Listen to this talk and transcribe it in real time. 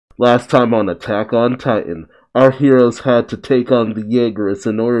Last time on Attack on Titan, our heroes had to take on the Jaegerists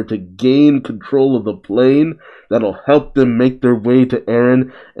in order to gain control of the plane that'll help them make their way to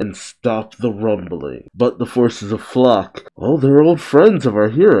Eren and stop the rumbling. But the forces of Flock, oh, they're old friends of our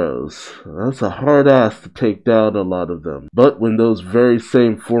heroes. That's a hard ask to take down a lot of them. But when those very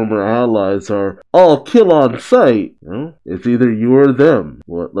same former allies are all kill on sight, it's either you or them.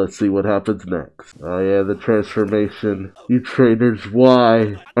 Let's see what happens next. Oh yeah, the transformation. You traitors,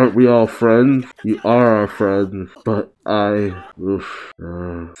 why? Aren't we all friends? You are our friends, but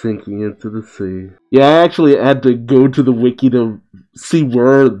sinking into the sea. Yeah, I actually had to go to the wiki to see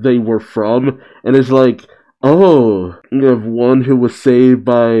where they were from, and it's like, oh, you have one who was saved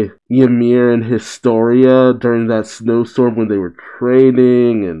by Ymir and Historia during that snowstorm when they were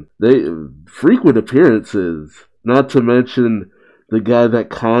training, and they frequent appearances. Not to mention the guy that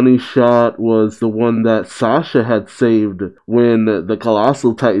Connie shot was the one that Sasha had saved when the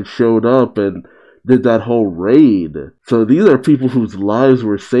Colossal Titan showed up and did that whole raid. So these are people whose lives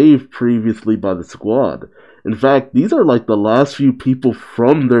were saved previously by the squad. In fact, these are like the last few people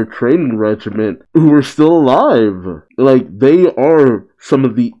from their training regiment who are still alive. Like, they are some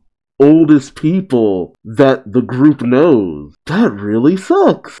of the oldest people that the group knows. That really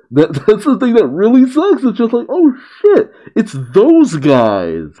sucks. That's the thing that really sucks. It's just like, oh shit, it's those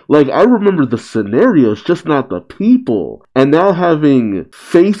guys. Like, I remember the scenarios, just not the people. And now having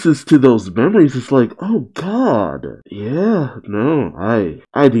faces to those memories is like, oh god. Yeah, no,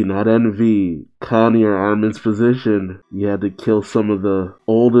 I do not envy Connie or Armin's position. You had to kill some of the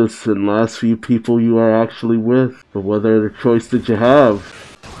oldest and last few people you are actually with. But what other choice did you have?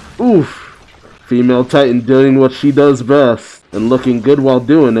 Oof. Female Titan doing what she does best, and looking good while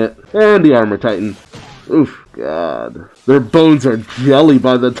doing it. And the Armor Titan. Oof, god. Their bones are jelly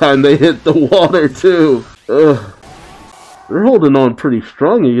by the time they hit the water, too. Ugh. They're holding on pretty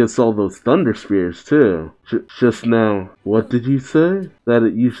strong against all those Thunder Spears, too. Just now, what did you say? That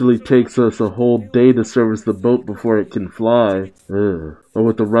it usually takes us a whole day to service the boat before it can fly. Ugh. But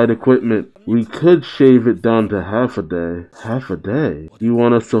with the right equipment, we could shave it down to half a day. Half a day? You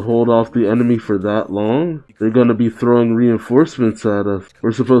want us to hold off the enemy for that long? They're gonna be throwing reinforcements at us.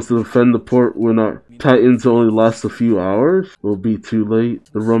 We're supposed to defend the port when our Titans only last a few hours? We'll be too late.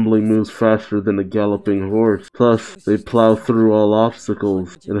 The rumbling moves faster than a galloping horse. Plus, they plow through all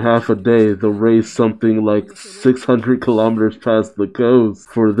obstacles. In half a day, they'll raise something like 600 kilometers past the coast.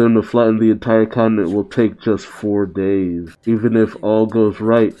 For them to flatten the entire continent will take just 4 days. Even if all goes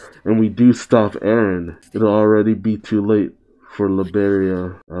right and we do stop Eren, it'll already be too late for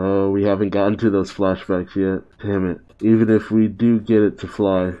Liberia. Oh, we haven't gotten to those flashbacks yet. Damn it. Even if we do get it to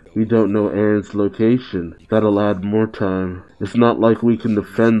fly, we don't know Eren's location. That'll add more time. It's not like we can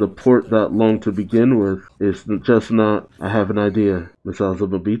defend the port that long to begin with. It's just not. I have an idea. Miss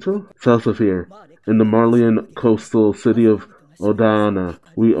Azumabito? South of here, in the Marleyan coastal city of Odana,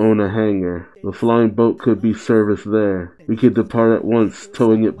 we own a hangar. The flying boat could be serviced there. We could depart at once,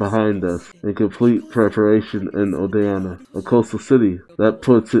 towing it behind us, and complete preparation in Odana, a coastal city. That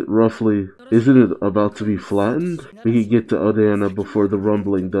puts it roughly. Isn't it about to be flattened? We could get to Odana before the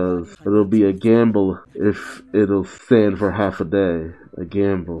rumbling does. It'll be a gamble if it'll stand for half a day. A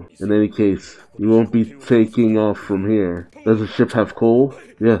gamble. In any case, you won't be taking off from here. Does the ship have coal?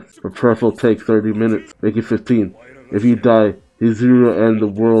 Yes. A prep will take 30 minutes. Make it 15. If you die, Hizuru and the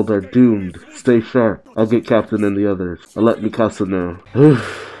world are doomed. Stay sharp. I'll get Captain and the others. I'll let Mikasa know.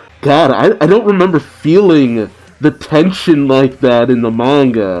 God, I don't remember feeling the tension like that in the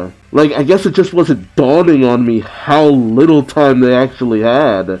manga. Like, I guess it just wasn't dawning on me how little time they actually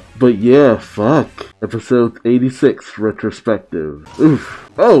had. But yeah, fuck. Episode 86, Retrospective. Oof.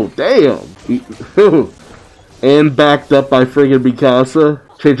 Oh, damn. And backed up by friggin' Mikasa.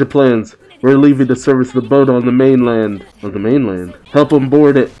 Change of plans. We're leaving to service the boat on the mainland. On the mainland? Help them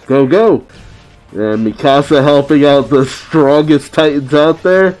board it. Go, go! And Mikasa helping out the strongest Titans out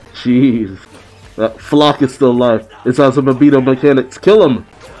there? Jeez. That Flock is still alive. It's Azumabito mechanics. Kill him!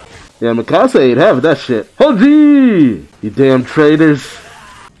 Yeah, Mikasa ain't having that shit. Hoji! You damn traitors.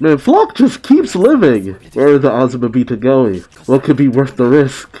 Man, Flock just keeps living. Where are the Azumabito going? What could be worth the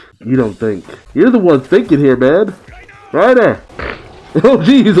risk? You don't think. You're the one thinking here, man. Right there. Oh,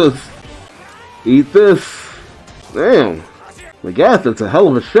 Jesus. Eat this. Damn. Magatha's a hell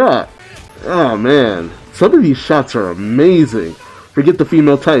of a shot. Oh, man. Some of these shots are amazing. Forget the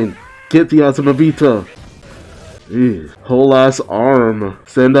female Titan. Get the Azumabito. Jeez. Whole ass arm.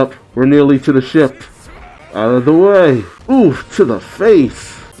 Stand up. We're nearly to the ship. Out of the way. Oof, to the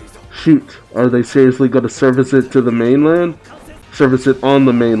face. Shoot. Are they seriously going to service it to the mainland? Service it on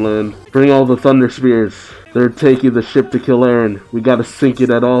the mainland. Bring all the Thunder Spears. They're taking the ship to kill Eren. We gotta sink it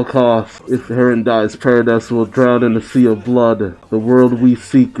at all costs. If Eren dies, Paradise will drown in a sea of blood. The world will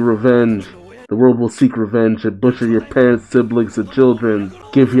seek revenge and butcher your parents, siblings, and children.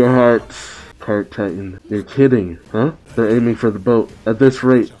 Give your hearts. Heart Titan. You're kidding, huh? They're aiming for the boat. At this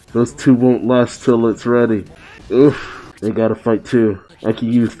rate, those two won't last till it's ready. Oof. They gotta fight too. I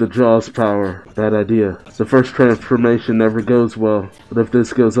can use the Jaws power. Bad idea. The first transformation never goes well. But if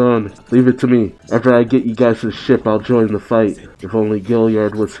this goes on, leave it to me. After I get you guys to the ship, I'll join the fight. If only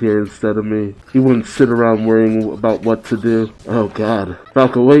Gilliard was here instead of me. He wouldn't sit around worrying about what to do. Oh god.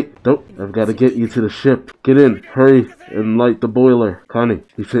 Falco, wait. Nope. I've got to get you to the ship. Get in. Hurry and light the boiler. Connie,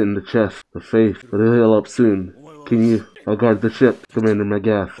 he's hit in the chest. The face. But he'll heal up soon. Can you? I'll guard the ship. Commander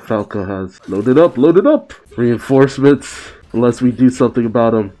Magath. Falco has. Load it up. Load it up. Reinforcements. Unless we do something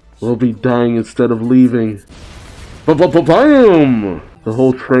about him, we'll be dying instead of leaving. Bam! The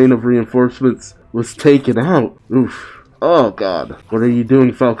whole train of reinforcements was taken out. Oof. Oh god. What are you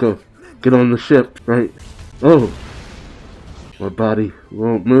doing, Falco? Get on the ship, right? Oh. My body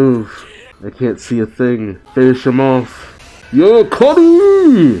won't move. I can't see a thing. Finish him off. Yo,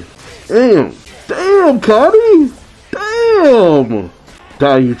 Cuddy! Damn. Damn, Cuddy! Damn!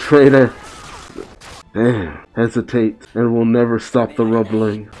 Die, you traitor. Damn. Hesitate, and we'll never stop the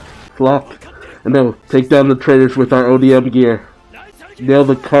rumbling. Flock. And no, take down the traitors with our ODM gear. Nail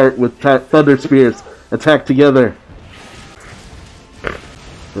the cart with thunder spears. Attack together.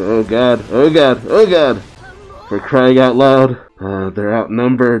 Oh god, oh god, oh god. We're crying out loud. They're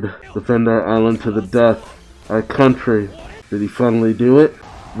outnumbered. Defend our island to the death. Our country. Did he finally do it?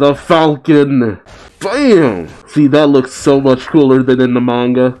 The Falcon! Bam! See, that looks so much cooler than in the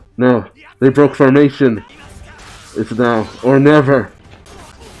manga. No, they broke formation. It's now or never.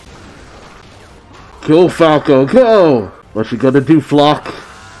 Kill Falco, go! What you gonna do, Flock?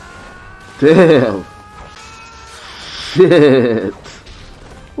 Damn. Shit.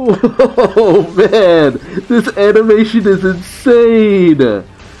 Whoa, man. This animation is insane.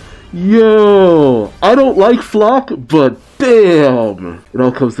 Yo. I don't like Flock, but damn. It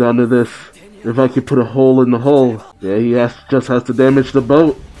all comes down to this. If I could put a hole in the hull. Yeah, he just has to damage the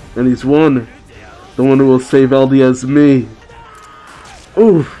boat. And he's won. The one who will save Eldia is me.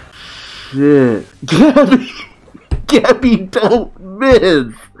 Ooh, shit. Gabby! Gabby, don't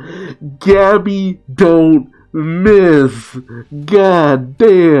miss! Gabby, don't miss! God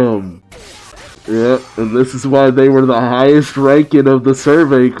damn! Yeah, and this is why they were the highest ranking of the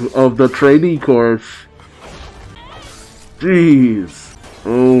survey of the trainee course. Jeez.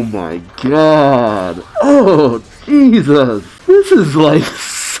 Oh my god. Oh, Jesus. This is like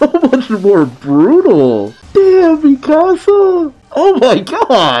so much more brutal. Damn, Mikasa. Oh my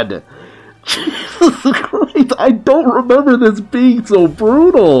god. Jesus Christ. I don't remember this being so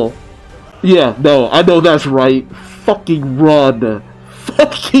brutal. Yeah, no, I know that's right. Fucking run.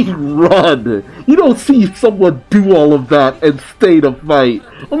 Fucking run. You don't see someone do all of that and stay to fight.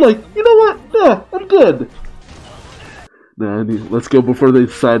 I'm like, you know what? Yeah, I'm good. Nah, let's go before they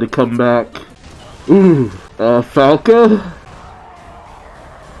decide to come back. Ooh, Falco?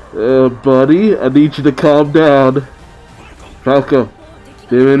 Buddy, I need you to calm down. Falco,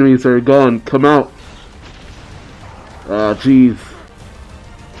 the enemies are gone. Come out. Ah, jeez.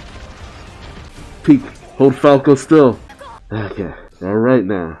 Peek, hold Falco still. Okay, alright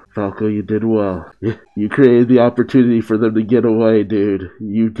now. Falco, you did well. You created the opportunity for them to get away, dude.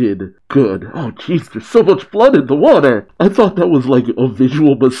 You did good. Oh, jeez, there's so much blood in the water. I thought that was like a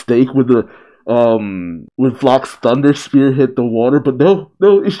visual mistake with the when Flock's thunder spear hit the water, but no,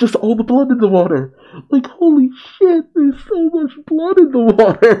 it's just all the blood in the water. Like, holy shit, there's so much blood in the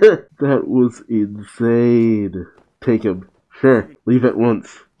water. That was insane. Take him. Sure, leave at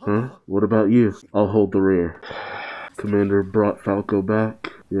once. Huh? What about you? I'll hold the rear. Commander brought Falco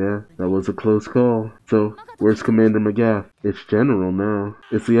back. Yeah, that was a close call. So, where's Commander Magath? It's General now.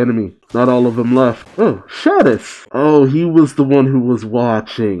 It's the enemy. Not all of them left. Oh, Shadis! Oh, he was the one who was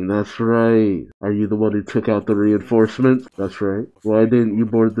watching. That's right. Are you the one who took out the reinforcements? That's right. Why didn't you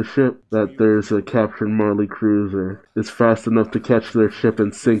board the ship? That there's a captured Marley cruiser. It's fast enough to catch their ship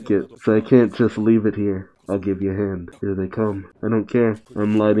and sink it. So I can't just leave it here. I'll give you a hand. Here they come. I don't care.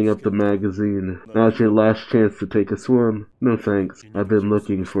 I'm lighting up the magazine. Now's your last chance to take a swim. No thanks. I've been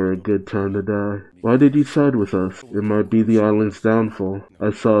looking for a good time to die. Why did you side with us? It might be the island's downfall.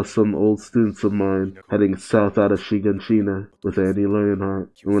 I saw some old students of mine heading south out of Shiganshina with Annie Lionheart.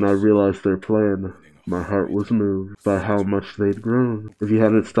 And when I realized their plan, my heart was moved by how much they'd grown. If you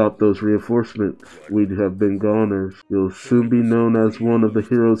hadn't stopped those reinforcements, we'd have been goners. You'll soon be known as one of the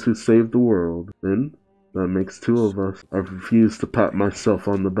heroes who saved the world. Then That makes two of us. I refuse to pat myself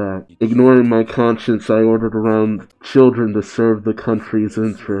on the back. Ignoring my conscience, I ordered around children to serve the country's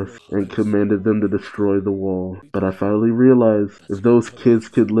interests and commanded them to destroy the wall. But I finally realized if those kids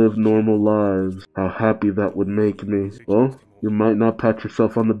could live normal lives, how happy that would make me. Well, you might not pat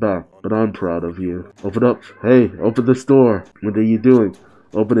yourself on the back, but I'm proud of you. Open up. Hey, open this door. What are you doing?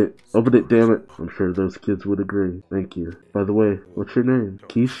 Open it, damn it. I'm sure those kids would agree. Thank you. By the way, what's your name?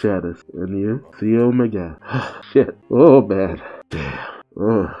 Keith Shaddis. And you? Theo Magat. Shit. Oh, man. Damn.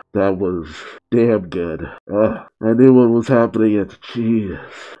 Oh, that was damn good. I knew what was happening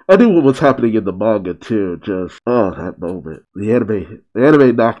I knew what was happening in the manga too, that moment. The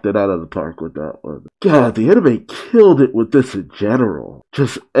anime knocked it out of the park with that one. God, the anime killed it with this in general.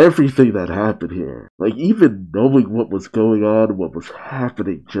 Just everything that happened here. Like, even knowing what was going on, what was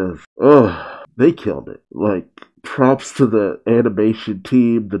happening, they killed it. Like, props to the animation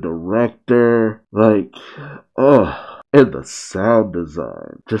team, the director, and the sound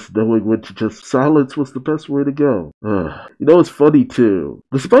design. Just knowing when to just silence was the best way to go. It's funny too.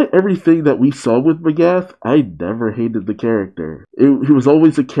 Despite everything that we saw with Magath, I never hated the character. He was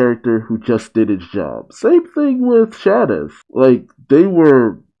always a character who just did his job. Same thing with Shaddis. Like, they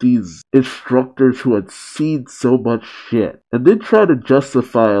were these instructors who had seen so much shit and did try to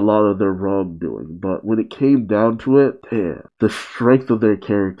justify a lot of their wrongdoing, but when it came down to it, damn, the strength of their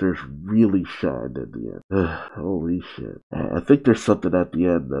characters really shined in the end. Holy shit. I think there's something at the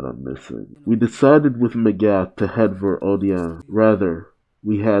end that I'm missing. We decided with Magath to head for Odian. Rather,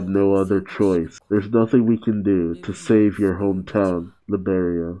 we had no other choice. There's nothing we can do to save your hometown,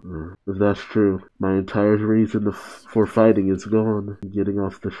 Liberia. If that's true, my entire reason for fighting is gone. Getting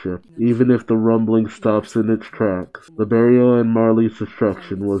off the ship. Even if the rumbling stops in its tracks, Liberia and Marley's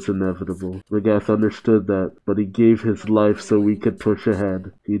destruction was inevitable. Magath understood that, but he gave his life so we could push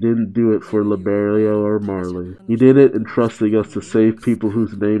ahead. He didn't do it for Liberia or Marley. He did it entrusting us to save people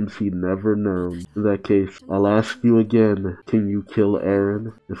whose names he'd never known. In that case, I'll ask you again, can you kill Aaron?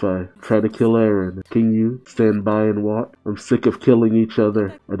 If I try to kill Aaron, can you stand by and watch? I'm sick of killing each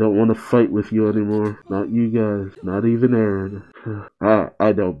other. I don't want to fight with you anymore. Not you guys. Not even Aaron.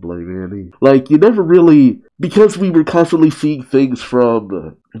 I don't blame Annie. Like, you never really... Because we were constantly seeing things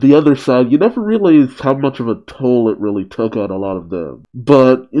from the other side, you never realized how much of a toll it really took on a lot of them.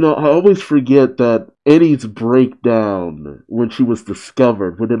 But, I always forget that Annie's breakdown when she was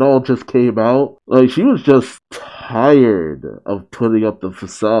discovered, when it all just came out, like, she was just tired of putting up the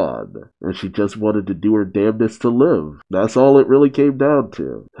facade, and she just wanted to do her damnedest to live. That's all it really came down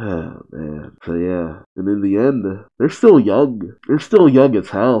to. Man. So yeah. And in the end, they're still young. They're still young as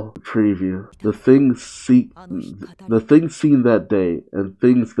hell. Preview. The things seen that day, and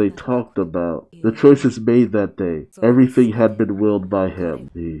things they talked about, the choices made that day, everything had been willed by him.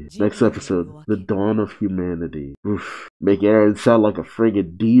 Next episode, the dawn of humanity. Oof. Make Aaron sound like a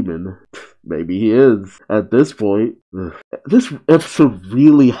friggin' demon. Maybe he is. At this point, this episode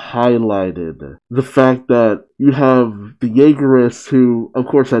really highlighted the fact that you have the Jaegerists who, of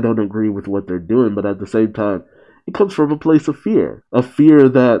course I don't agree with what they're doing, but at the same time, it comes from a place of fear. A fear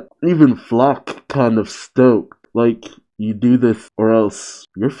that even Flock kind of stoked. Like, you do this or else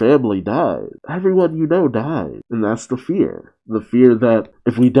your family dies. Everyone you know dies. And that's the fear. The fear that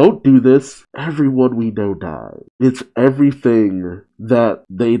if we don't do this, everyone we know dies. It's everything that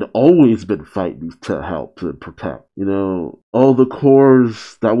they'd always been fighting to help and protect. All the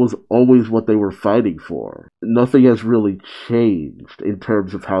cores, that was always what they were fighting for. Nothing has really changed in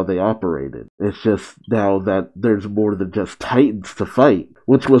terms of how they operated. It's just now that there's more than just Titans to fight,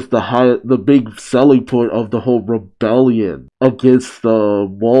 which was the big selling point of the whole rebellion against the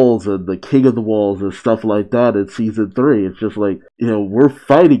walls and the king of the walls and stuff like that in season 3. It's just like, we're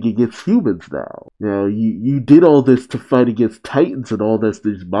fighting against humans now. You did all this to fight against Titans and all this,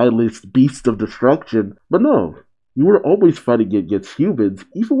 these mindless beasts of destruction, but no. You were always fighting against humans,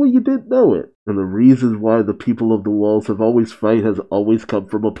 even when you didn't know it. And the reason why the people of the walls have always fight has always come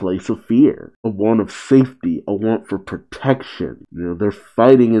from a place of fear. A want of safety, a want for protection. They're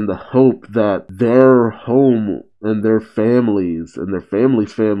fighting in the hope that their home and their families and their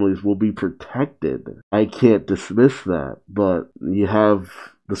families will be protected. I can't dismiss that, but you have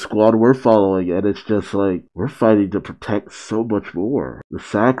the squad we're following, and it's just like, we're fighting to protect so much more. The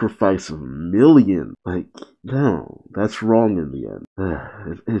sacrifice of millions. Like, no, that's wrong in the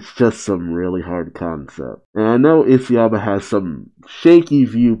end. It's just some really hard concept. And I know Isayama has some shaky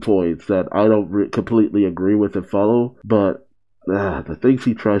viewpoints that I don't completely agree with and follow, but the things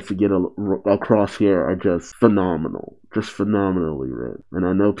he tries to get across here are just phenomenal. Just phenomenally written. And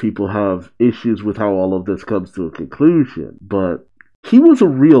I know people have issues with how all of this comes to a conclusion, but he was a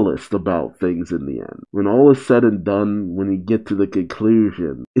realist about things in the end. When all is said and done, when you get to the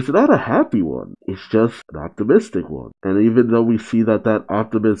conclusion, it's not a happy one. It's just an optimistic one. And even though we see that that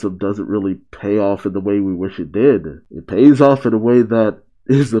optimism doesn't really pay off in the way we wish it did, it pays off in a way that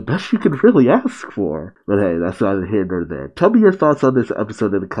is the best you could really ask for. But hey, that's neither here nor there. Tell me your thoughts on this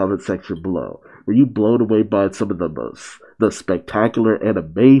episode in the comment section below. Were you blown away by some of the spectacular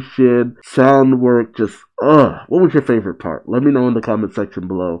animation, sound work, what was your favorite part? Let me know in the comment section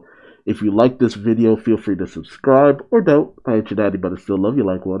below. If you like this video, feel free to subscribe, or don't. I ain't your daddy, but I still love you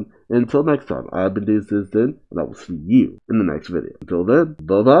like one. And until next time, I've been Duuz-Diz-Din, and I will see you in the next video. Until then,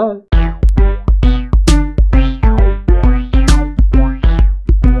 bye-bye.